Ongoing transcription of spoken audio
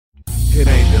It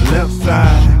ain't the left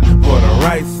side or the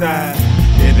right side,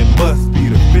 and it must be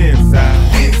the fin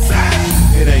side.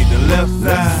 Inside. It ain't the left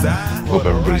side. Hope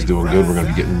everybody's doing good. We're going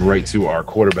to be getting right to our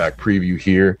quarterback preview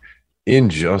here in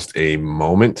just a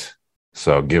moment.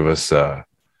 So give us a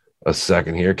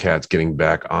second here. Cat's getting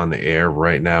back on the air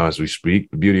right now as we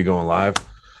speak. The beauty of going live,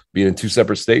 being in two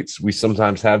separate states, we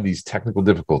sometimes have these technical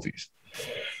difficulties.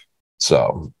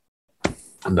 So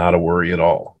not a worry at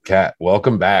all. Cat,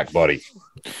 welcome back, buddy.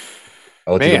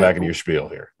 I'll let you go back into your spiel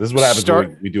here. This is what happens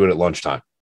when we do it at lunchtime.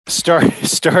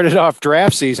 Started off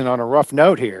draft season on a rough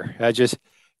note here. I just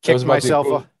kicked myself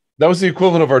off. That was the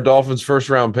equivalent of our Dolphins first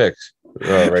round picks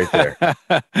right there.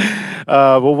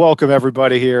 Well, welcome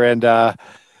everybody here. And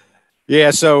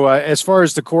so as far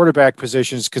as the quarterback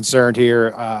position is concerned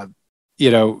here,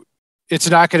 it's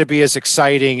not going to be as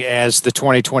exciting as the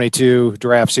 2022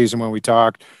 draft season when we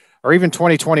talked, or even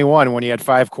 2021 when you had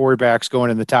 5 quarterbacks going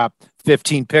in the top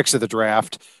 15 picks of the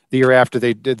draft the year after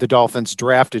the Dolphins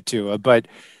drafted Tua. But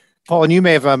Paul, and you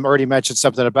may have already mentioned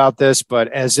something about this, but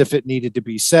as if it needed to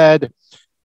be said,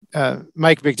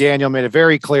 Mike McDaniel made it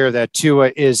very clear that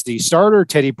Tua is the starter,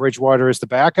 Teddy Bridgewater is the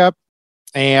backup.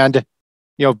 And,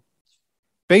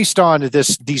 based on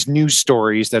these news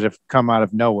stories that have come out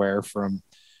of nowhere from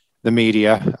the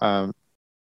media,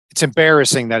 it's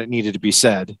embarrassing that it needed to be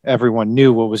said. Everyone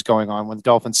knew what was going on when the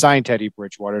Dolphins signed Teddy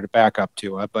Bridgewater to back up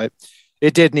Tua, but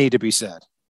it did need to be said.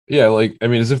 Yeah,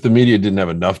 as if the media didn't have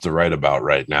enough to write about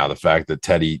right now. The fact that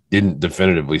Teddy didn't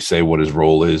definitively say what his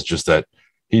role is, just that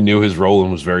he knew his role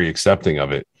and was very accepting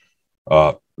of it.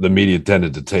 The media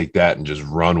tended to take that and just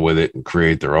run with it and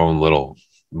create their own little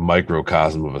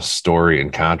microcosm of a story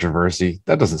and controversy.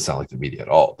 That doesn't sound like the media at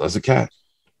all, does it, Cat?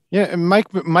 Yeah, and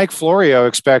Mike Florio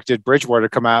expected Bridgewater to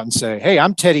come out and say, "Hey,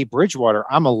 I'm Teddy Bridgewater.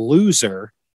 I'm a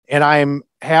loser, and I'm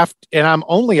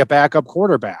only a backup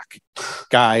quarterback."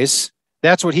 Guys,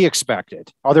 that's what he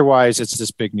expected. Otherwise, it's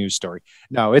this big news story.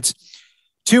 No, it's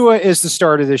Tua is the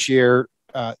starter this year.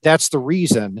 That's the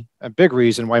reason, a big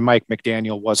reason why Mike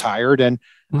McDaniel was hired, and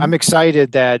I'm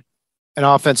excited that an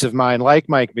offensive mind like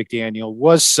Mike McDaniel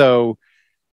was so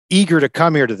eager to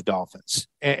come here to the Dolphins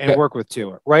and work with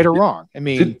Tua, right or wrong. I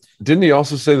mean, didn't he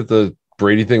also say that the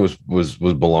Brady thing was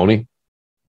baloney?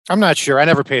 I'm not sure. I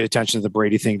never paid attention to the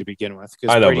Brady thing to begin with.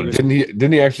 I know, but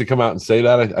didn't he actually come out and say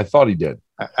that? I thought he did.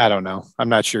 I don't know. I'm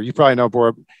not sure. You probably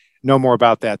know more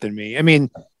about that than me. I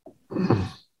mean,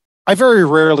 I very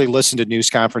rarely listen to news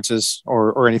conferences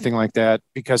or anything like that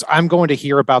because I'm going to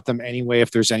hear about them anyway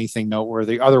if there's anything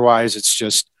noteworthy. Otherwise, it's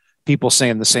just people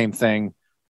saying the same thing,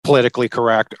 politically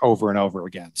correct over and over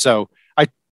again. So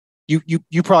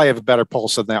you probably have a better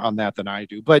pulse on that than I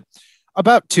do. But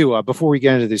about Tua, before we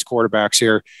get into these quarterbacks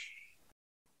here,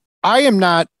 I am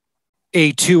not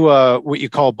a Tua, what you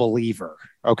call believer.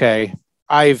 Okay.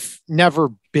 I've never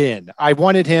been. I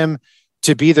wanted him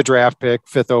to be the draft pick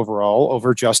 5th overall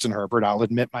over Justin Herbert. I'll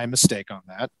admit my mistake on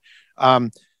that.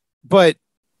 But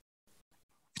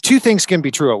 2 things can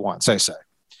be true at once, I say.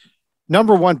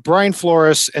 Number one, Brian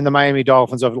Flores and the Miami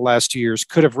Dolphins over the last 2 years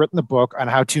could have written the book on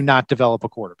how to not develop a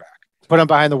quarterback. Put him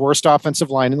behind the worst offensive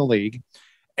line in the league.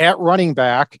 At running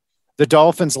back, the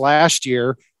Dolphins last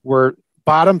year were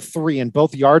bottom 3 in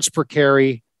both yards per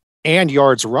carry and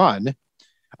yards run.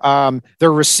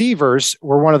 Their receivers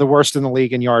were one of the worst in the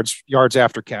league in yards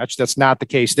after catch. That's not the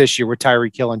case this year with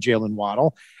Tyreek Hill and Jalen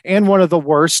Waddle, and one of the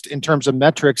worst in terms of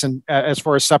metrics and as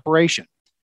far as separation.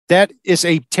 That is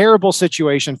a terrible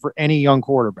situation for any young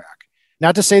quarterback.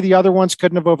 Not to say the other ones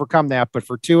couldn't have overcome that, but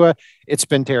for Tua, it's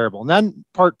been terrible. And then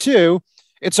part 2,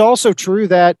 it's also true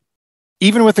that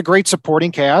even with a great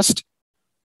supporting cast,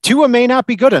 Tua may not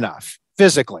be good enough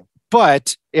physically.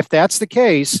 But if that's the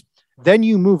case, then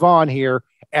you move on here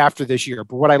after this year.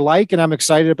 But what I like and I'm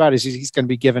excited about is he's going to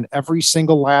be given every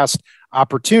single last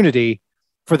opportunity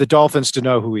for the Dolphins to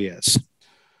know who he is.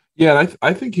 Yeah, and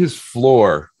I think his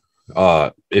floor,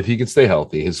 if he can stay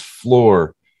healthy, his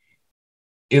floor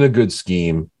in a good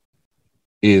scheme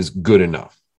is good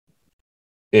enough.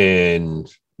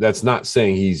 And that's not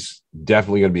saying he's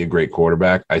definitely going to be a great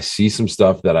quarterback. I see some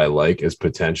stuff that I like as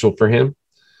potential for him.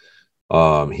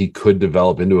 He could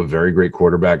develop into a very great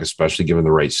quarterback, especially given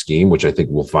the right scheme, which I think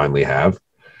we'll finally have.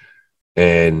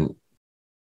 And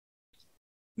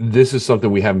this is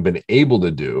something we haven't been able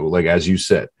to do. Like, as you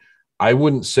said, I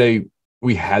wouldn't say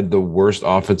we had the worst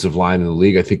offensive line in the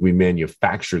league. I think we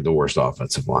manufactured the worst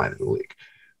offensive line in the league.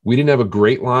 We didn't have a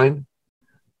great line.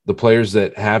 The players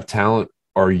that have talent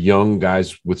are young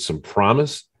guys with some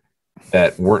promise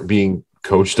that weren't being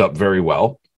coached up very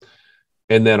well.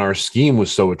 And then our scheme was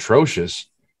so atrocious,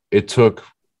 it took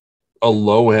a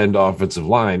low-end offensive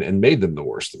line and made them the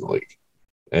worst in the league.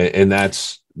 And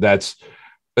that's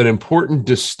an important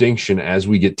distinction as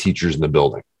we get teachers in the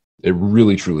building. It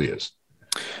really, truly is.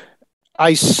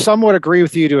 I somewhat agree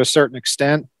with you to a certain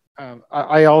extent.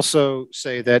 I also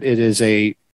say that it is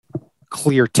a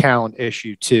clear talent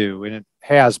issue too, and it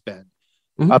has been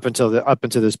up until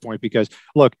this point. Because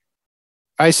look,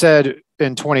 I said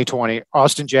in 2020,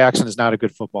 Austin Jackson is not a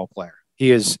good football player.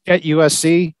 He is at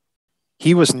USC.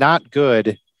 He was not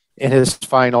good in his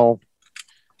final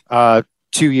 2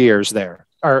 years there,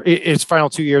 or his final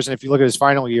 2 years. And if you look at his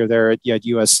final year there at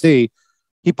USC,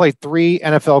 he played 3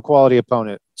 NFL quality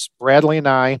opponents: Bradley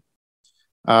Anae,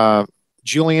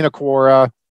 Julian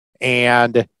Okwara,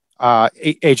 and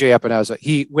AJ Epineza.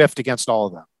 He whiffed against all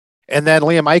of them. And then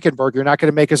Liam Eichenberg, you're not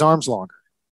going to make his arms longer.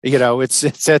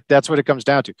 That's what it comes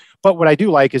down to. But what I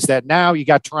do like is that now you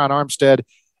got Teron Armstead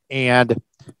and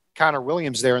Connor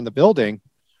Williams there in the building.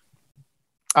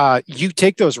 You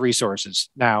take those resources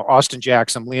now, Austin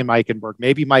Jackson, Liam Eichenberg,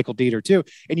 maybe Michael Dieter too,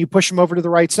 and you push them over to the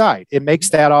right side. It makes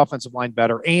that offensive line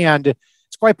better. And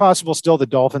it's quite possible still the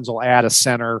Dolphins will add a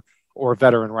center or a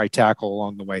veteran right tackle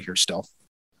along the way here still.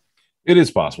 It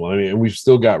is possible. I mean, we've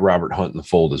still got Robert Hunt in the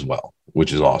fold as well,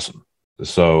 which is awesome.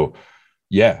 So,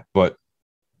 yeah, but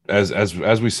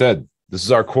as we said, this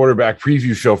is our quarterback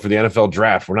preview show for the NFL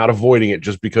draft. We're not avoiding it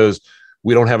just because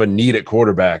we don't have a need at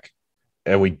quarterback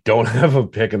and we don't have a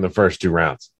pick in the first 2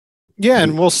 rounds. Yeah,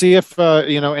 and we'll see if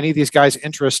any of these guys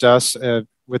interest us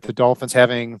with the Dolphins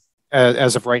having,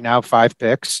 as of right now, 5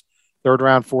 picks: 3rd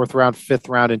round, 4th round, 5th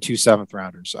round, and 2 7th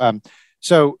rounders.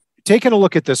 So taking a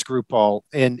look at this group, Paul,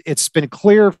 and it's been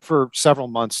clear for several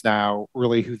months now,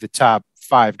 really, who the top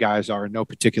 5 guys are in no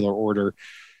particular order.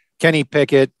 Kenny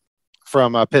Pickett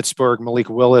from Pittsburgh, Malik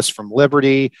Willis from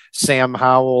Liberty, Sam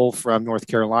Howell from North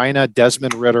Carolina,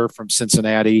 Desmond Ridder from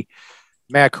Cincinnati,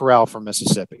 Matt Corral from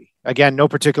Mississippi. Again, no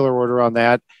particular order on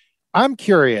that. I'm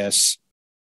curious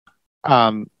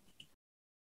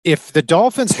if the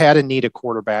Dolphins had a need at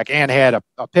quarterback and had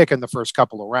a pick in the first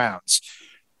couple of rounds,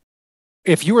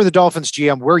 if you were the Dolphins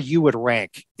GM, where you would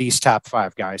rank these top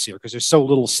 5 guys here, because there's so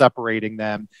little separating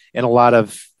them in a lot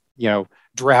of,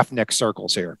 draft nick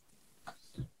circles here.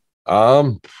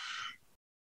 Among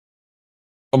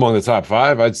the top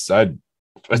 5, I'd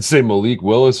say Malik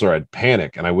Willis, or I'd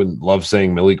panic, and I wouldn't love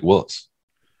saying Malik Willis.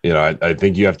 I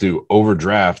think you have to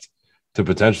overdraft to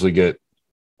potentially get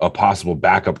a possible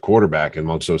backup quarterback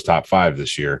amongst those top 5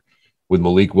 this year, with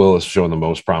Malik Willis showing the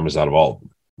most promise out of all of them.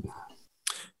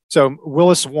 So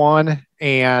Willis 1,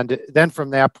 and then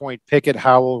from that point, Pickett,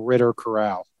 Howell, Ridder,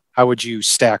 Corral. How would you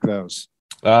stack those?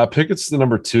 Pickett's the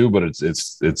number 2, but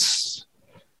it's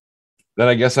then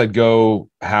I guess I'd go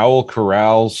Howell,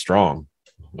 Corral, Strong.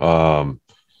 But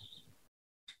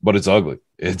it's ugly.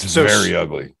 It's very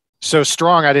ugly. So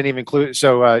Strong, I didn't even include.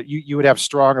 So you would have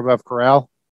Strong above Corral?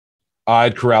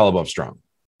 I'd Corral above Strong.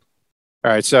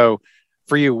 All right. So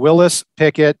for you, Willis,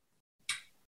 Pickett,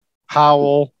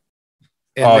 Howell,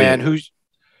 and then who's?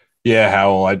 Yeah,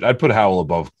 Howell. I'd put Howell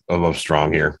above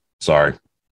Strong here. Sorry.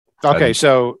 Okay.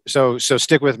 So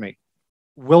stick with me.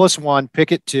 Willis 1,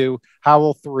 Pickett 2,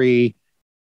 Howell 3.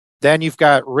 Then you've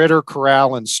got Ridder,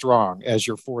 Corral, and Strong as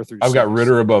your 4 through 6. I've got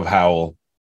Ridder above Howell,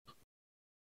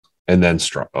 and then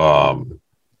Strong,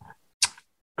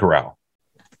 Corral.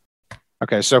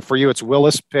 Okay, so for you, it's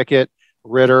Willis, Pickett,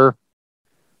 Ridder,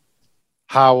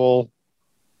 Howell,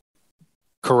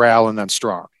 Corral, and then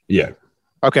Strong. Yeah.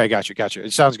 Okay, got you.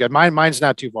 It sounds good. Mine's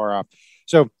not too far off.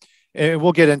 So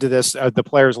we'll get into this, the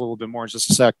players a little bit more in just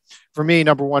a sec. For me,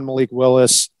 number 1, Malik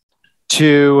Willis.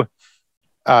 2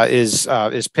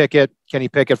 is Pickett, Kenny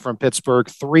Pickett from Pittsburgh.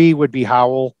 3 would be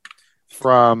Howell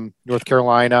from North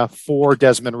Carolina. 4,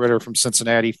 Desmond Ridder from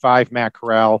Cincinnati. 5, Matt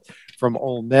Corral from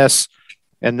Ole Miss.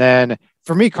 And then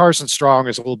for me, Carson Strong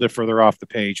is a little bit further off the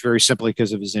page, very simply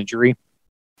because of his injury.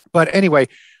 But anyway,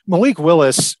 Malik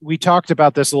Willis, we talked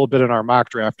about this a little bit in our mock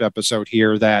draft episode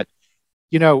here, that,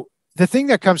 the thing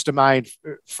that comes to mind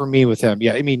for me with him,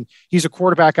 he's a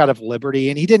quarterback out of Liberty,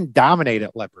 and he didn't dominate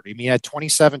at Liberty. He had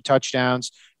 27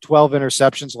 touchdowns, 12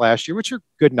 interceptions last year, which are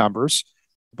good numbers.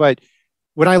 But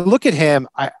when I look at him,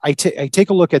 I take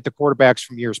a look at the quarterbacks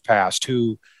from years past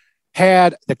who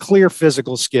had the clear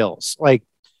physical skills.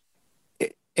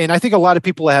 And I think a lot of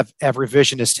people have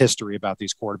revisionist history about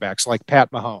these quarterbacks, like Pat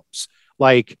Mahomes,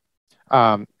 like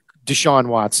Deshaun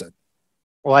Watson,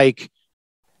 like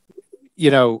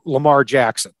Lamar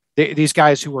Jackson. These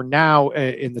guys who are now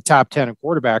in the top 10 of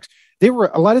quarterbacks,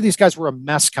 a lot of these guys were a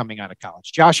mess coming out of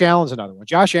college. Josh Allen's another one.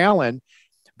 Josh Allen,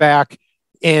 back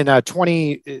in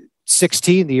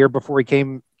 2016, the year before he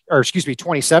came, or excuse me,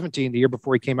 2017, the year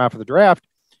before he came out for the draft,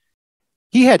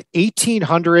 He had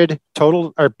 1,800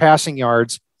 total or passing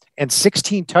yards and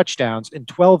 16 touchdowns in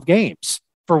 12 games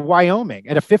for Wyoming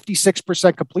and a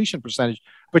 56% completion percentage.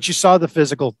 But you saw the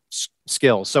physical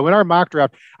skills. So in our mock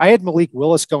draft, I had Malik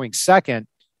Willis going second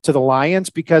to the Lions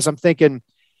because I'm thinking,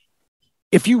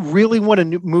 if you really want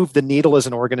to move the needle as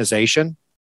an organization,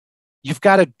 you've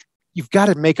got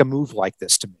to make a move like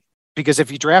this to me. Because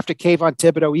if you draft a Kayvon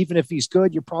Thibodeau, even if he's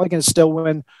good, you're probably going to still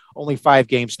win only 5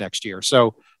 games next year.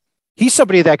 So he's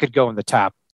somebody that could go in the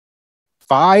top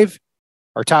 5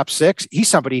 or top 6. He's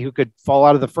somebody who could fall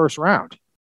out of the first round.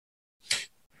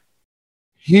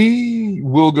 He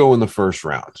will go in the first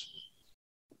round.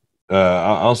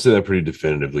 I'll say that pretty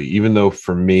definitively, even though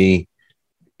for me,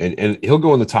 and he'll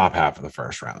go in the top half of the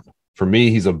first round. For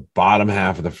me, he's a bottom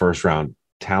half of the first round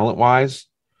talent-wise,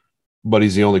 but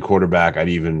he's the only quarterback I'd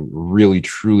even really,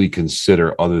 truly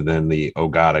consider other than the, oh,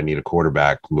 God, I need a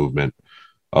quarterback movement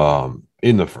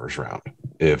in the first round,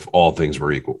 if all things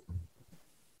were equal.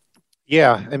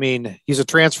 Yeah, I mean, he's a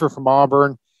transfer from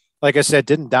Auburn. Like I said,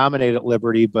 didn't dominate at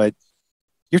Liberty, but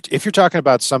if you're talking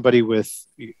about somebody with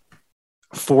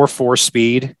 4.4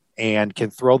 speed and can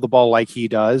throw the ball like he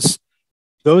does,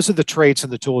 those are the traits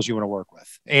and the tools you want to work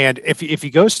with. And if he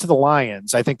goes to the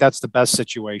Lions, I think that's the best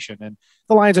situation. And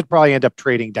the Lions would probably end up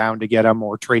trading down to get him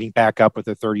or trading back up with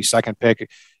a 32nd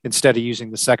pick instead of using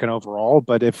the 2nd overall.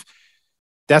 But if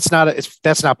that's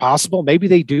not possible, maybe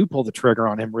they do pull the trigger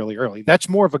on him really early. That's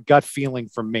more of a gut feeling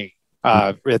from me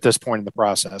at this point in the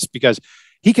process, because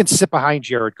he can sit behind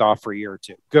Jared Goff for a year or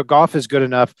two. Goff is good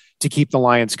enough to keep the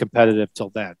Lions competitive till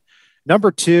then.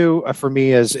 Number 2 for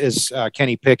me is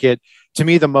Kenny Pickett. To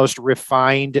me, the most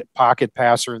refined pocket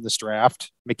passer in this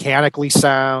draft, mechanically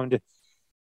sound,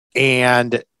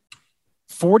 and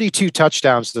 42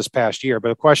 touchdowns this past year. But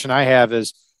the question I have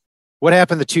is, what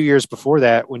happened the 2 years before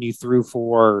that when you threw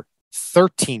for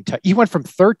 13? You went from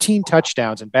 13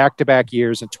 touchdowns in back-to-back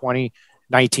years in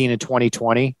 2019 and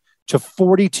 2020 to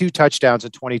 42 touchdowns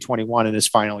in 2021 in his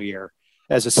final year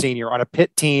as a senior on a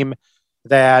Pitt team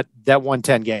that won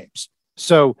 10 games.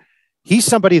 So he's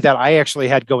somebody that I actually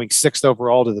had going 6th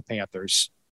overall to the Panthers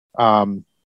in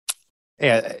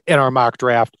our mock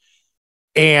draft.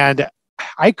 And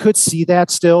I could see that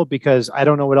still, because I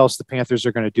don't know what else the Panthers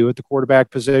are going to do at the quarterback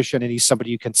position. And he's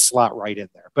somebody you can slot right in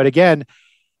there. But again,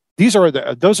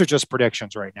 those are just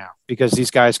predictions right now, because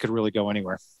these guys could really go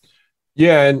anywhere.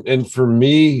 Yeah. And for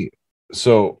me,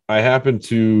 so I happen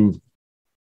to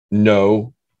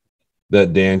know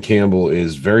that Dan Campbell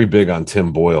is very big on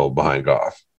Tim Boyle behind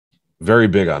Goff. Very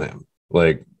big on him,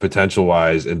 like potential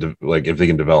wise, and like if they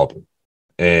can develop him.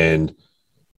 And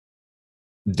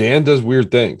Dan does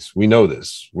weird things. We know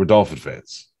this. We're Dolphin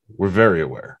fans. We're very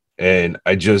aware. And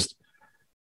I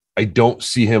don't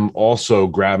see him also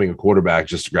grabbing a quarterback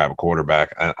just to grab a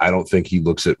quarterback. I don't think he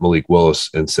looks at Malik Willis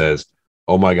and says,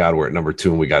 oh my God, we're at number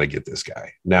 2 and we got to get this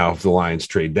guy. Now, if the Lions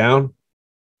trade down,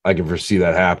 I can foresee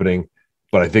that happening.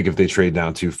 But I think if they trade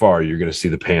down too far, you're going to see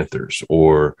the Panthers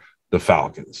or the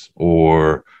Falcons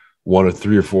or one of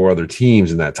 3 or 4 other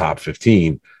teams in that top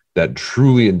 15 that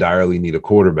truly and direly need a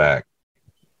quarterback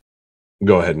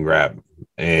go ahead and grab him.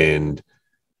 And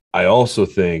I also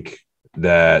think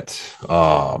that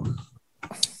the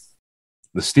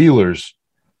Steelers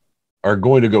are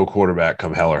going to go quarterback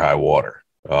come hell or high water.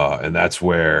 And that's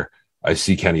where I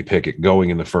see Kenny Pickett going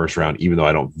in the first round, even though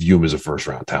I don't view him as a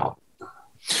first-round talent.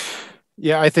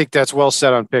 Yeah, I think that's well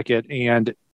said on Pickett.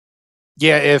 And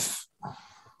yeah, if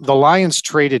the Lions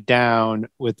traded down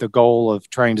with the goal of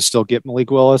trying to still get Malik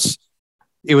Willis,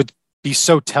 it would be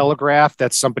so telegraphed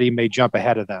that somebody may jump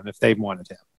ahead of them if they wanted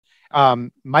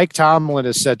him. Mike Tomlin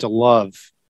is said to love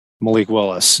Malik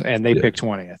Willis, and they picked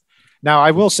 20th. Now,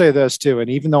 I will say this too, and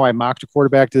even though I mocked a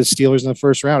quarterback to the Steelers in the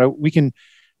first round, we can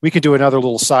do another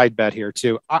little side bet here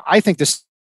too. I think the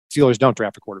Steelers don't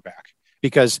draft a quarterback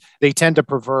because they tend to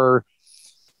prefer.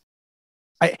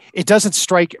 It doesn't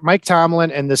strike Mike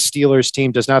Tomlin and the Steelers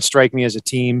team does not strike me as a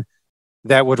team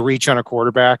that would reach on a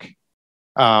quarterback.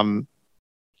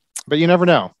 But you never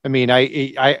know. I mean,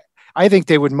 I think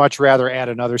they would much rather add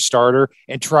another starter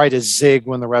and try to zig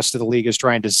when the rest of the league is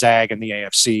trying to zag in the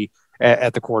AFC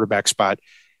at the quarterback spot.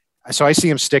 So I see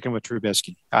him sticking with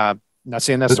Trubisky. Not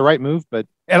saying that's the right move, but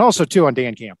and also too on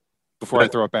Dan Campbell before I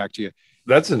throw it back to you.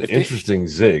 That's an interesting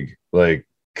zig, like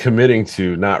committing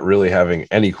to not really having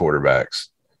any quarterbacks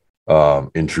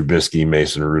in Trubisky,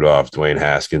 Mason Rudolph, Dwayne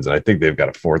Haskins. And I think they've got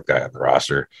a 4th guy on the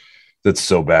roster that's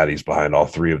so bad he's behind all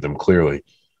 3 of them clearly.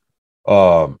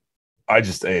 If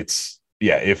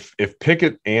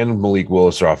Pickett and Malik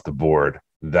Willis are off the board,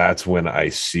 that's when I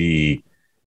see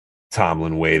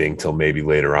Tomlin waiting till maybe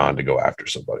later on to go after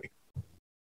somebody.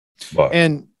 But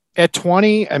And at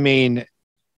 20, I mean,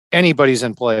 anybody's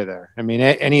in play there. I mean,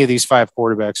 any of these 5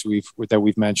 quarterbacks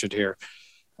we've mentioned here.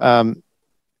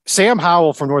 Sam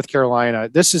Howell from North Carolina.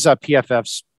 This is a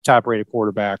PFF's top-rated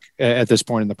quarterback at this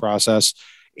point in the process,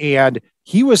 and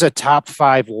he was a top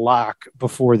 5 lock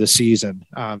before the season.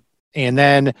 And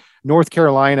then North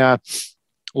Carolina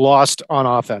lost on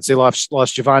offense. They lost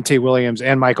Javonte Williams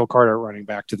and Michael Carter running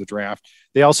back to the draft.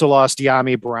 They also lost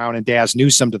De'Ami Brown and Daz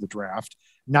Newsome to the draft.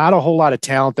 Not a whole lot of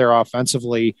talent there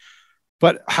offensively,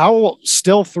 but Howell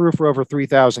still threw for over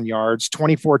 3,000 yards,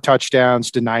 24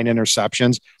 touchdowns to 9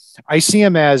 interceptions. I see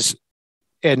him as,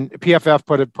 and PFF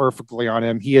put it perfectly on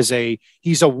him, he's a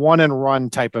one and run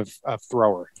type of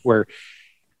thrower, where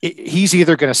he's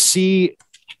either going to see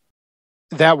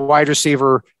that wide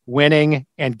receiver winning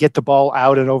and get the ball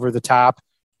out and over the top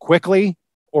quickly,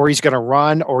 or he's going to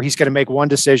run, or he's going to make one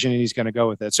decision and he's going to go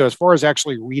with it. So as far as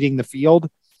actually reading the field,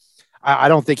 I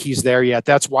don't think he's there yet.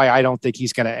 That's why I don't think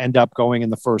he's going to end up going in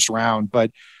the first round.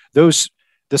 But the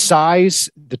size,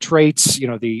 the traits,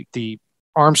 the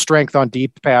arm strength on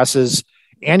deep passes,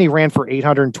 and he ran for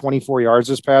 824 yards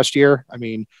this past year. I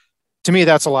mean, to me,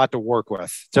 that's a lot to work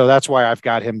with. So that's why I've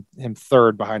got him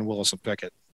third behind Willis and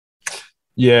Pickett.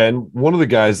 yeah, and one of the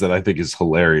guys that I think is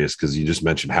hilarious, because you just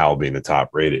mentioned Howell being the top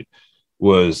rated,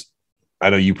 was, I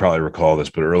know you probably recall this,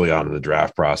 but early on in the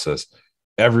draft process,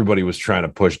 everybody was trying to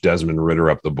push Desmond Ridder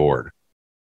up the board.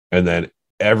 And then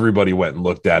everybody went and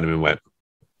looked at him and went,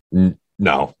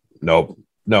 no,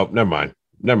 never mind.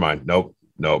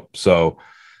 Nope. So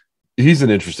he's an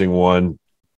interesting one.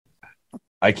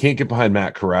 I can't get behind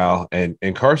Matt Corral, and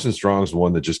Carson Strong's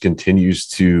one that just continues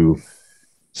to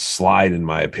slide, in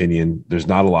my opinion. There's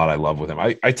not a lot I love with him.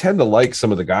 I tend to like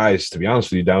some of the guys, to be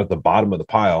honest with you, down at the bottom of the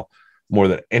pile more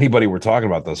than anybody we're talking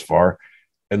about thus far.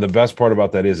 And the best part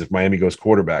about that is, if Miami goes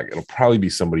quarterback, it'll probably be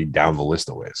somebody down the list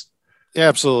of ways. Yeah,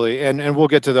 absolutely. And we'll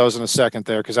get to those in a second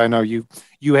there, because I know you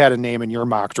had a name in your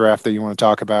mock draft that you want to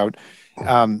talk about.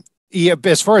 Yeah,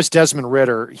 as far as Desmond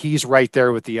Ridder, he's right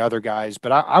there with the other guys,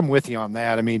 but I'm with you on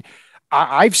that. I mean,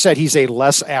 I've said he's a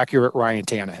less accurate Ryan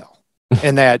Tannehill,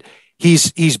 and that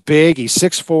he's big, he's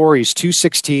 6'4", he's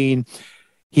 216.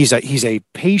 He's a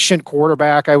patient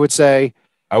quarterback, I would say.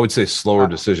 I would say slower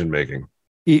decision making.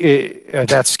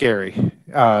 That's scary.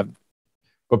 But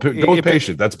go with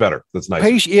patient. That's better. That's nice.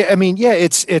 Patient. Yeah, I mean, yeah,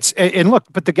 it's and look,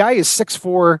 but the guy is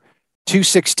 6'4",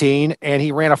 216, and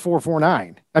he ran a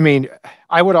 4.49. I mean,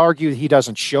 I would argue he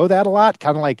doesn't show that a lot.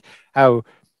 Kind of like how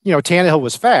Tannehill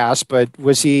was fast, but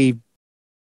was he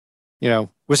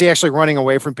actually running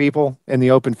away from people in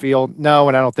the open field? No,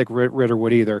 and I don't think Ridder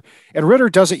would either. And Ridder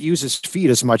doesn't use his feet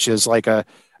as much as like a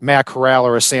Matt Corral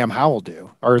or a Sam Howell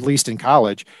do, or at least in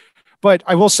college. But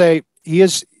I will say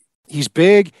he's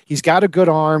big. He's got a good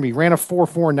arm. He ran a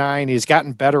 4.49. He's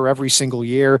gotten better every single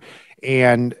year,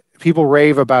 and people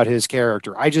rave about his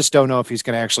character. I just don't know if he's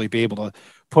going to actually be able to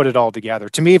put it all together.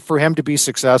 To me, for him to be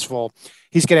successful,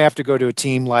 he's going to have to go to a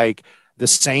team like the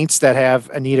Saints that have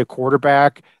a need a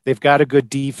quarterback. They've got a good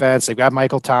defense. They've got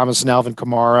Michael Thomas and Alvin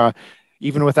Kamara.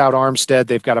 Even without Armstead,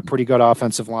 they've got a pretty good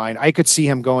offensive line. I could see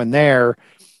him going there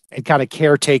and kind of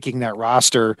caretaking that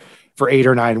roster for 8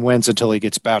 or 9 wins until he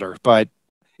gets better. But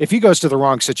if he goes to the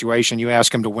wrong situation, you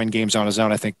ask him to win games on his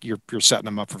own, I think you're setting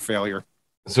him up for failure.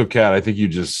 So, Kat, I think you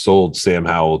just sold Sam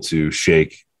Howell to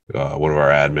Shake, one of our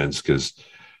admins, because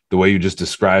the way you just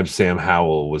described Sam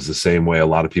Howell was the same way a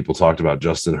lot of people talked about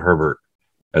Justin Herbert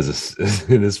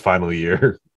in his final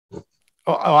year.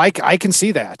 I can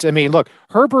see that. I mean, look,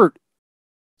 Herbert,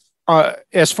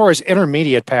 as far as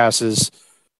intermediate passes,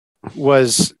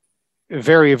 was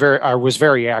very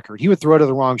accurate. He would throw to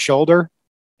the wrong shoulder,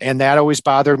 and that always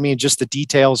bothered me. Just the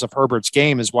details of Herbert's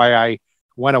game is why I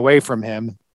went away from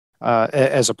him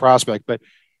as a prospect. But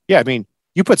yeah, I mean,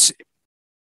 you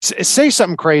say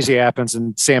something crazy happens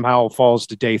and Sam Howell falls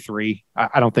to day 3.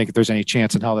 I don't think there's any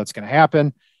chance in hell that's going to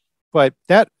happen. But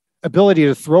that ability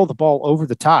to throw the ball over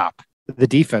the top, the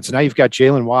defense. And now you've got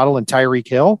Jalen Waddle and Tyreek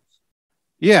Hill.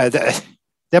 Yeah,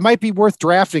 that might be worth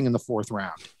drafting in the 4th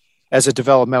round as a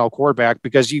developmental quarterback,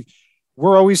 because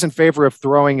we're always in favor of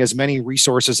throwing as many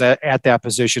resources at that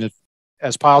position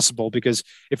as possible, because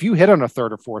if you hit on a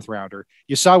 3rd or 4th rounder,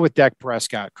 you saw with Dak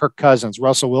Prescott, Kirk Cousins,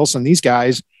 Russell Wilson, these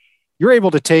guys, you're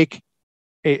able to take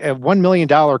a $1 million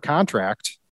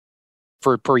contract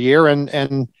per year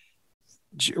and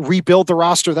rebuild the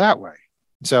roster that way.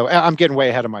 So I'm getting way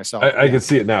ahead of myself. I can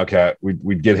see it now, Kat.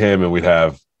 We'd get him and we'd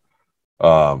have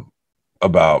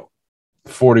about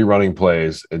 40 running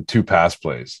plays and 2 pass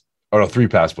plays. Oh no, 3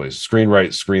 pass plays. Screen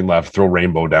right, screen left, throw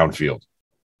rainbow downfield.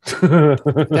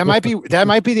 That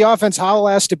might be the offense Howell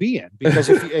has to be in, because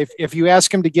if you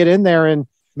ask him to get in there and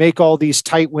make all these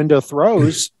tight window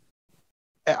throws,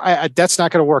 that's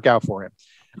not going to work out for him.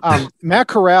 Matt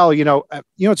Corral,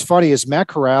 what's funny is Matt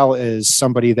Corral is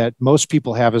somebody that most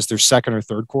people have as their second or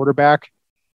third quarterback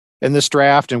in this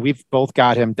draft, and we've both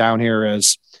got him down here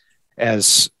as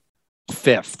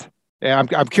fifth.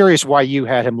 And I'm curious why you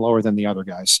had him lower than the other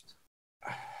guys.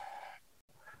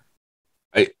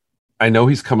 I know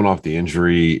he's coming off the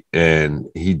injury and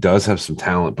he does have some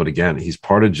talent, but again, he's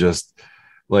part of just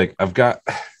like this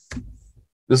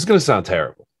is going to sound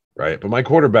terrible, right? But my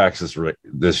quarterbacks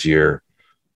this year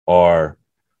are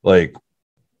like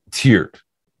tiered,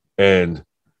 and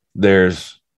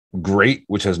there's great,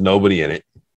 which has nobody in it.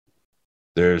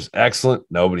 There's excellent,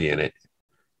 nobody in it.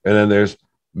 And then there's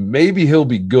maybe he'll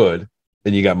be good.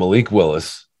 And you got Malik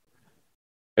Willis.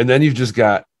 And then you've just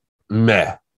got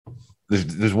meh.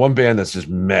 There's one band that's just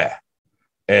meh.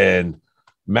 And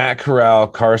Matt Corral,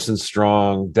 Carson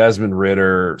Strong, Desmond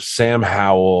Ridder, Sam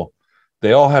Howell,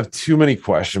 they all have too many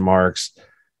question marks.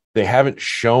 They haven't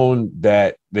shown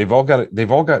that they've all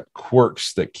got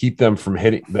quirks that keep them from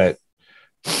hitting that,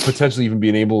 potentially even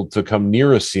being able to come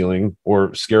near a ceiling, or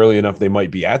scarily enough, they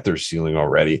might be at their ceiling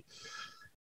already.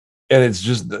 And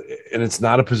it's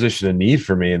not a position of need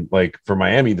for me. And like for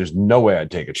Miami, there's no way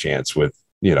I'd take a chance with,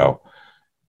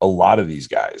 a lot of these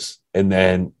guys. And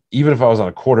then even if I was on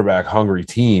a quarterback hungry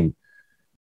team,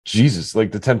 Jesus,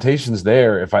 like the temptation's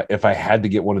there. If I had to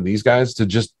get one of these guys to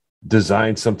just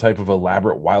design some type of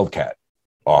elaborate wildcat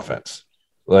offense,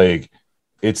 like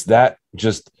it's that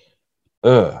just,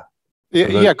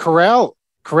 Yeah, Corral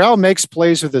makes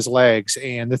plays with his legs,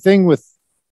 and the thing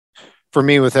for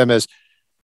me with him is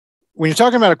when you're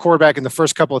talking about a quarterback, and the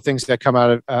first couple of things that come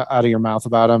out of your mouth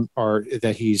about him are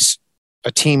that he's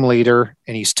a team leader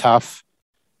and he's tough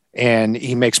and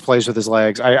he makes plays with his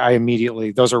legs. I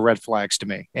immediately, those are red flags to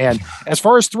me. And as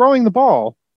far as throwing the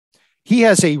ball, he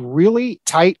has a really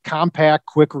tight, compact,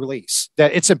 quick release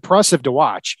that it's impressive to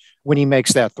watch when he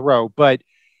makes that throw. But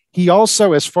he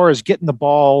also, as far as getting the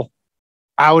ball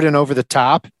out and over the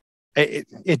top,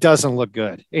 it doesn't look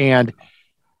good. And,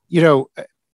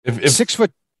 if 6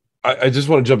 foot. I just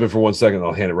want to jump in for 1 second.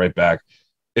 I'll hand it right back.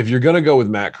 If you're going to go with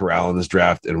Matt Corral in this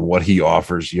draft and what he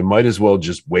offers, you might as well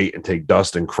just wait and take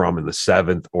Dustin Crum in the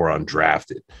 7th or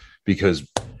undrafted, because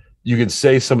you can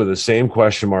say some of the same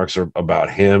question marks are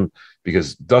about him,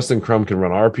 because Dustin Crum can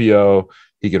run RPO.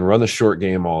 He can run the short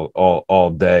game all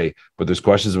day, but there's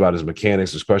questions about his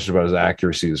mechanics. There's questions about his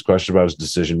accuracy. There's questions about his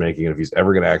decision-making, and if he's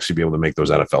ever going to actually be able to make those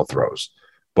NFL throws.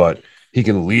 But he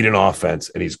can lead an offense,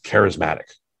 and he's charismatic.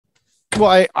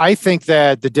 Well, I think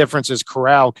that the difference is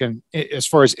Corral can, as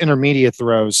far as intermediate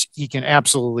throws, he can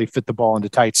absolutely fit the ball into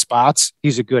tight spots.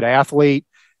 He's a good athlete.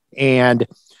 And,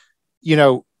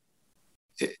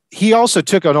 he also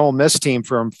took an Ole Miss team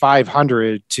from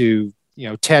 500 to,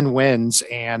 10 wins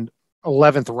and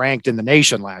 11th ranked in the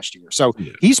nation last year. So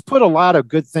he's put a lot of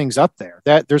good things up there.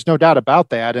 That there's no doubt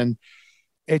about that. And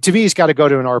to me, he's got to go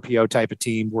to an RPO type of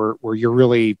team where you're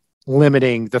really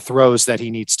limiting the throws that he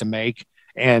needs to make.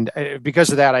 And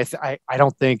because of that, I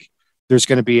don't think there's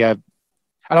going to be I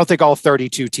don't think all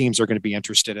 32 teams are going to be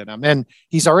interested in him. And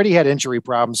he's already had injury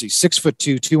problems. He's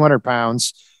 6'2", 200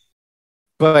 pounds,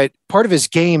 but part of his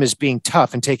game is being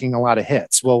tough and taking a lot of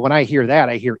hits. Well, when I hear that,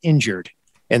 I hear injured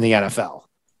in the NFL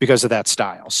because of that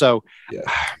style. So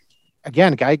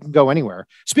again, guy can go anywhere.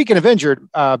 Speaking of injured,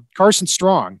 Carson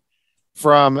Strong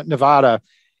from Nevada,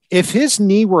 if his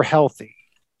knee were healthy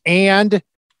and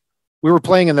we were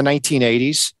playing in the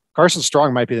 1980s, Carson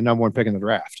Strong might be the number one pick in the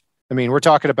draft. I mean, we're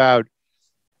talking about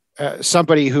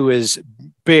somebody who is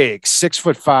big,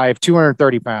 6'5",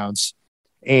 230 pounds,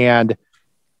 and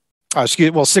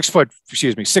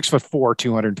 6'4",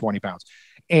 220 pounds,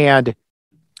 and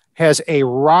has a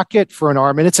rocket for an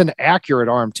arm, and it's an accurate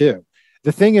arm too.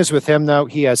 The thing is with him, though,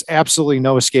 he has absolutely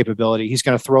no escapability. He's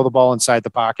going to throw the ball inside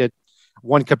the pocket.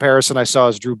 One comparison I saw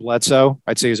is Drew Bledsoe.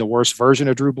 I'd say he's a worse version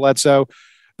of Drew Bledsoe.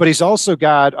 But he's also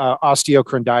got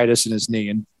osteochondritis in his knee.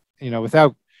 And,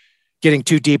 without getting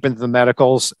too deep into the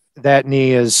medicals, that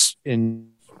knee is in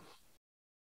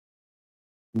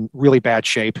really bad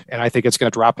shape. And I think it's going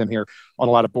to drop him here on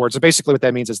a lot of boards. And basically what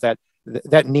that means is that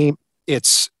knee,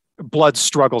 it's blood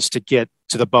struggles to get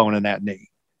to the bone in that knee.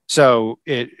 So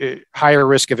it higher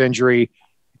risk of injury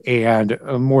and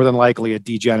more than likely a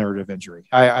degenerative injury.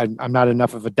 I'm not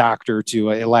enough of a doctor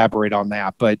to elaborate on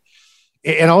that, but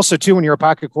and also too, when you're a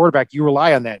pocket quarterback, you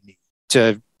rely on that knee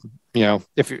to,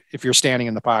 if you're standing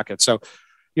in the pocket. So,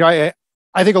 I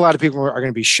think a lot of people are going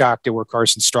to be shocked at where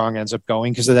Carson Strong ends up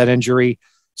going because of that injury.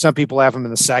 Some people have him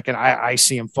in the second. I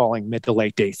see him falling mid to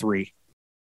late day 3.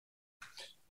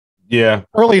 Yeah.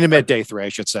 Early to mid day 3, I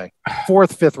should say.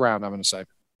 4th, 5th round, I'm going to say.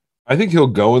 I think he'll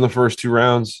go in the first 2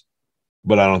 rounds,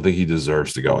 but I don't think he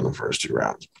deserves to go in the first 2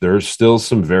 rounds. There's still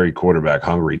some very quarterback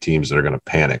hungry teams that are going to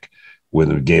panic when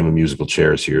the game of musical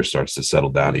chairs here starts to settle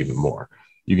down even more.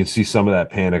 You can see some of that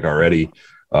panic already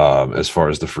as far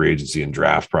as the free agency and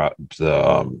draft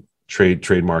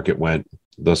trade market went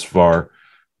thus far.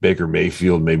 Baker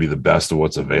Mayfield may be the best of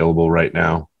what's available right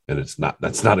now, and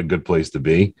that's not a good place to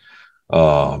be.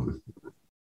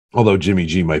 Although Jimmy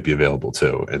G might be available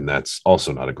too, and that's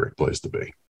also not a great place to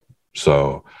be.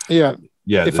 So yeah.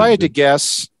 If I had to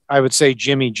guess, I would say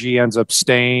Jimmy G ends up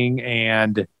staying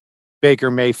and Baker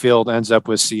Mayfield ends up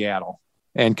with Seattle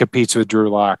and competes with Drew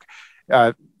Lock.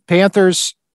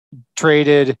 Panthers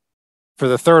traded for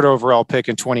the 3rd overall pick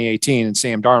in 2018 and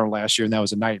Sam Darnold last year, and that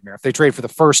was a nightmare. If they trade for the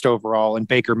 1st overall and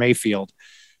Baker Mayfield,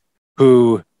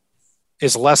 who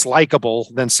is less likable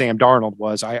than Sam Darnold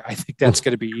was, I think that's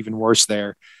going to be even worse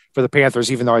there for the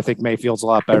Panthers, even though I think Mayfield's a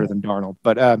lot better than Darnold.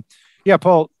 But yeah,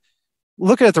 Paul,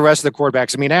 looking at the rest of the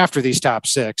quarterbacks, I mean, after these top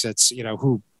 6, it's,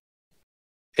 you've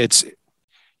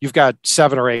got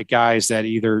 7 or 8 guys that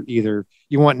either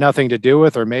you want nothing to do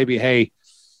with, or maybe, hey,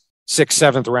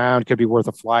 6th, 7th round could be worth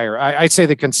a flyer. I'd say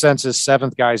the consensus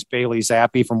 7th guy is Bailey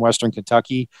Zappi from Western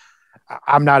Kentucky.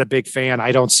 I'm not a big fan.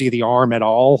 I don't see the arm at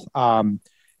all.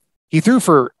 He threw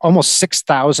for almost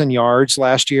 6,000 yards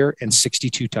last year and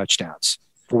 62 touchdowns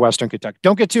for Western Kentucky.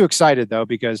 Don't get too excited, though,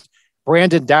 because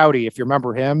Brandon Doughty, if you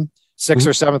remember him, 6th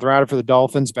or 7th rounder for the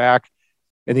Dolphins back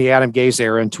in the Adam Gase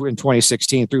era in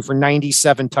 2016, threw for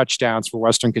 97 touchdowns for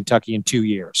Western Kentucky in 2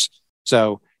 years.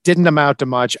 So didn't amount to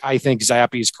much. I think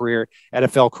Zappi's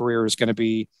NFL career is going to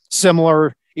be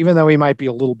similar, even though he might be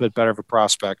a little bit better of a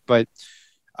prospect. But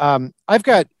I've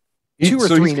got 2 or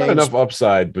 3 names. He's got enough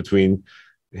upside between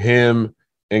him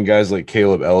and guys like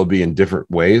Caleb Ellaby in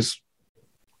different ways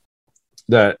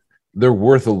that they're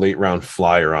worth a late round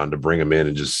flyer on to bring them in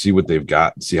and just see what they've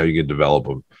got and see how you can develop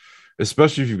them,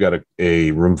 especially if you've got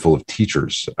a room full of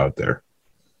teachers out there.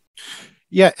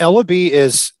 Yeah, Ellaby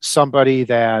is somebody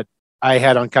that I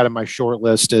had on kind of my short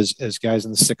list as guys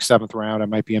in the 6th, 7th round I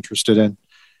might be interested in.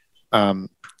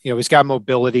 He's got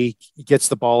mobility. He gets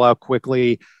the ball out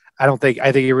quickly. I think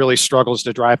he really struggles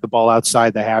to drive the ball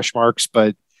outside the hash marks,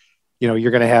 but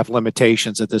you're going to have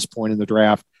limitations at this point in the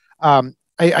draft.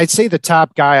 I'd say the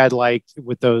top guy I'd like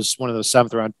with one of those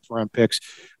 7th round picks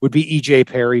would be EJ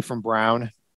Perry from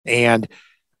Brown. And,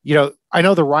 I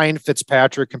know the Ryan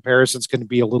Fitzpatrick comparison is going to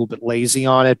be a little bit lazy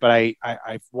on it, but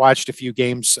I've watched a few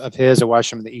games of his. I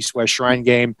watched him in the East-West Shrine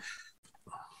game.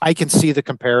 I can see the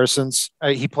comparisons.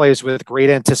 He plays with great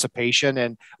anticipation.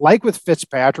 And like with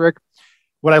Fitzpatrick,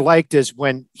 what I liked is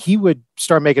when he would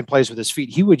start making plays with his feet,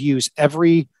 he would use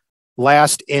every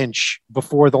last inch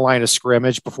before the line of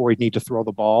scrimmage, before he'd need to throw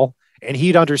the ball. And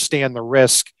he'd understand the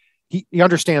risk. He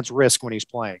understands risk when he's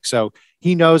playing. So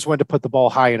he knows when to put the ball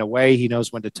high and away. He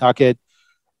knows when to tuck it.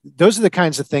 Those are the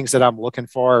kinds of things that I'm looking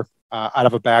for out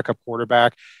of a backup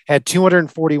quarterback. Had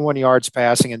 241 yards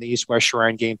passing in the East-West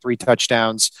Shrine game, 3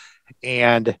 touchdowns.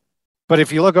 But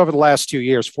if you look over the last 2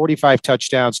 years, 45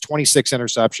 touchdowns, 26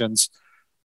 interceptions,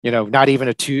 not even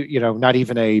a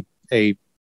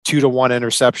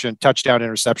 2-to-1 touchdown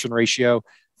interception ratio.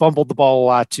 Fumbled the ball a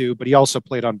lot too, but he also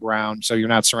played on Brown. So you're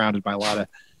not surrounded by a lot of,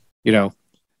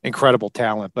 incredible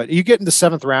talent. But you get in the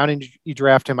 7th round and you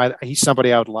draft him. He's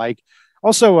somebody I would like.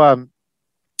 Also,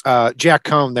 Jack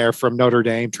Cohn there from Notre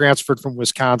Dame, transferred from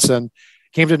Wisconsin,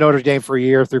 came to Notre Dame for a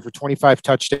year, threw for 25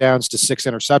 touchdowns to 6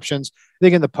 interceptions. I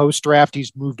think in the post-draft,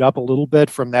 he's moved up a little bit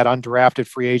from that undrafted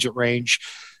free agent range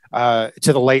to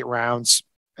the late rounds.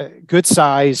 Good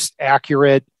size,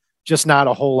 accurate, just not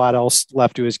a whole lot else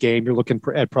left to his game. You're looking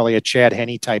at probably a Chad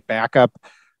Henne type backup.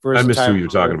 I missed who you were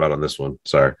talking about on this one.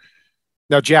 Sorry.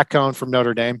 No, Jack Cohn from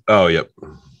Notre Dame. Oh, yep.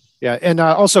 Yeah, and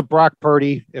also Brock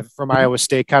Purdy from Iowa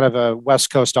State, kind of a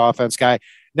West Coast offense guy.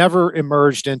 Never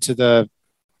emerged into the,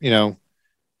 2nd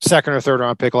or 3rd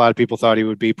round pick. A lot of people thought he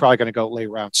would be. Probably going to go late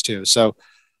rounds too. So,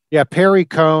 yeah, Perry,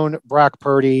 Cohn, Brock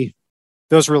Purdy.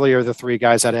 Those really are the 3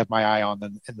 guys I'd have my eye on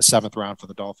in the 7th round for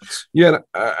the Dolphins. Yeah,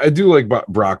 I do like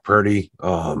Brock Purdy.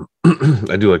 I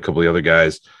do like a couple of the other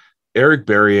guys. Eric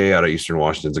Barrier out of Eastern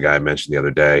Washington is a guy I mentioned the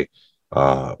other day.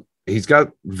 He's got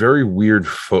very weird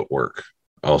footwork,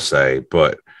 I'll say,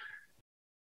 but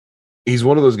he's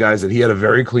one of those guys that he had a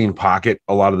very clean pocket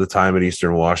a lot of the time at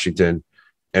Eastern Washington.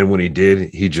 And when he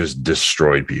did, he just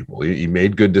destroyed people. He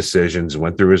made good decisions,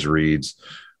 went through his reads,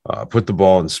 put the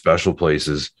ball in special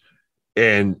places.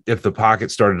 And if the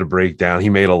pocket started to break down, he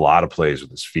made a lot of plays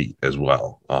with his feet as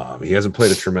well. He hasn't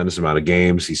played a tremendous amount of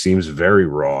games. He seems very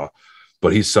raw,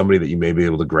 but he's somebody that you may be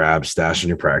able to grab, stash in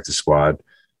your practice squad,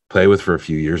 play with for a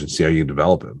few years and see how you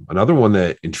develop him. Another one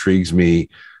that intrigues me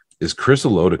is Chris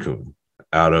Olodokun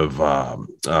out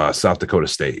of South Dakota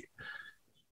State.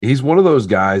 He's one of those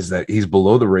guys that he's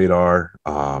below the radar.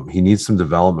 He needs some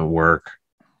development work.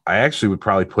 I actually would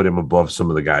probably put him above some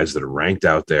of the guys that are ranked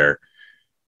out there.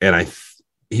 And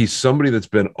he's somebody that's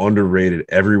been underrated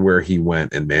everywhere he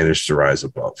went and managed to rise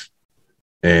above.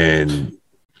 And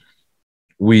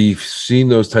we've seen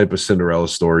those type of Cinderella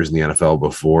stories in the NFL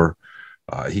before.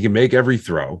 He can make every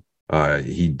throw.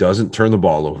 He doesn't turn the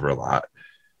ball over a lot.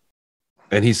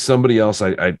 And he's somebody else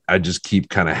I just keep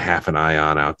kind of half an eye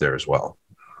on out there as well.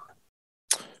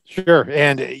 Sure.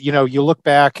 And, you look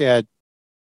back at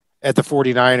the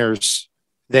 49ers,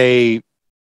 they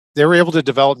were able to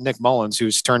develop Nick Mullins,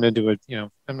 who's turned into I'm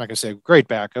not going to say a great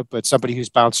backup, but somebody who's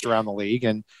bounced around the league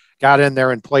and got in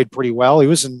there and played pretty well. He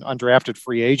was an undrafted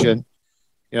free agent,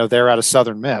 they're out of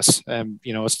Southern Miss, and,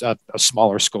 it's a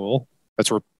smaller school.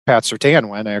 That's where Pat Surtain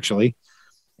went, actually.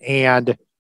 And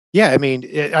yeah,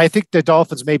 I think the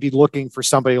Dolphins may be looking for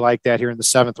somebody like that here in the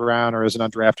 7th round or as an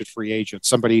undrafted free agent,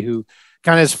 somebody who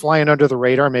kind of is flying under the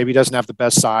radar, maybe doesn't have the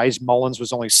best size. Mullins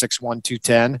was only 6'1",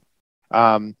 210.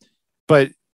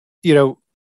 But,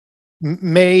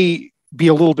 may be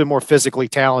a little bit more physically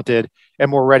talented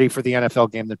and more ready for the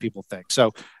NFL game than people think.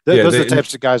 So those are the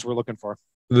types of guys we're looking for.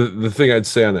 The thing I'd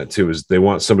say on that too is they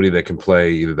want somebody that can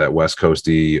play either that West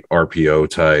Coasty RPO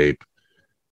type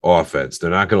offense.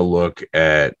 They're not going to look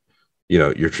at,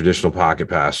 your traditional pocket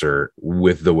passer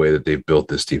with the way that they've built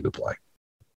this team to play.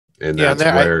 And that's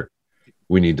where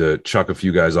we need to chuck a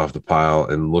few guys off the pile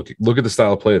and look at the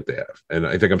style of play that they have. And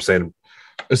I think I'm saying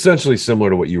essentially similar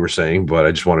to what you were saying, but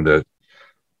I just wanted to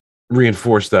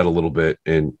reinforce that a little bit.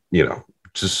 And,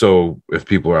 just so if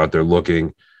people are out there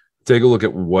looking, take a look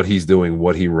at what he's doing,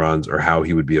 what he runs, or how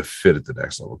he would be a fit at the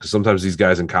next level. Because sometimes these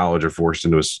guys in college are forced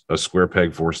into a square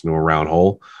peg, forced into a round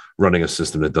hole, running a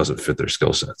system that doesn't fit their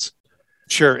skill sets.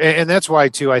 Sure. And that's why,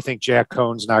 too, I think Jack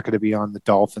Cohn's not going to be on the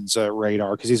Dolphins'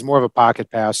 radar because he's more of a pocket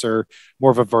passer,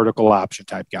 more of a vertical option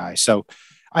type guy. So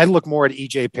I look more at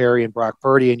E.J. Perry and Brock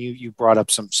Purdy, and you brought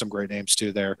up some great names,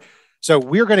 too, there. So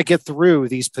we're going to get through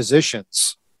these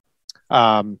positions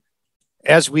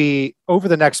as we over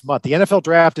the next month. The NFL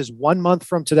draft is 1 month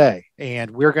from today,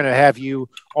 and we're going to have you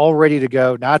all ready to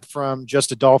go, not from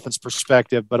just a Dolphins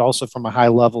perspective, but also from a high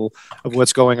level of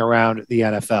what's going around the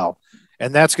NFL.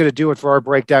 And that's going to do it for our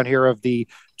breakdown here of the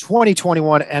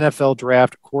 2021 NFL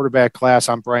Draft quarterback class.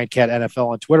 I'm Brian Cat NFL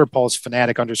on Twitter. Paul's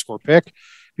Fanatic_pick.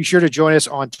 Be sure to join us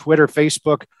on Twitter,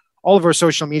 Facebook, all of our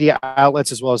social media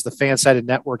outlets, as well as the Fansided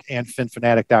Network and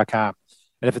FinFanatic.com.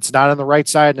 And if it's not on the right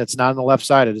side and it's not on the left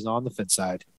side, it is on the Fin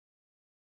side.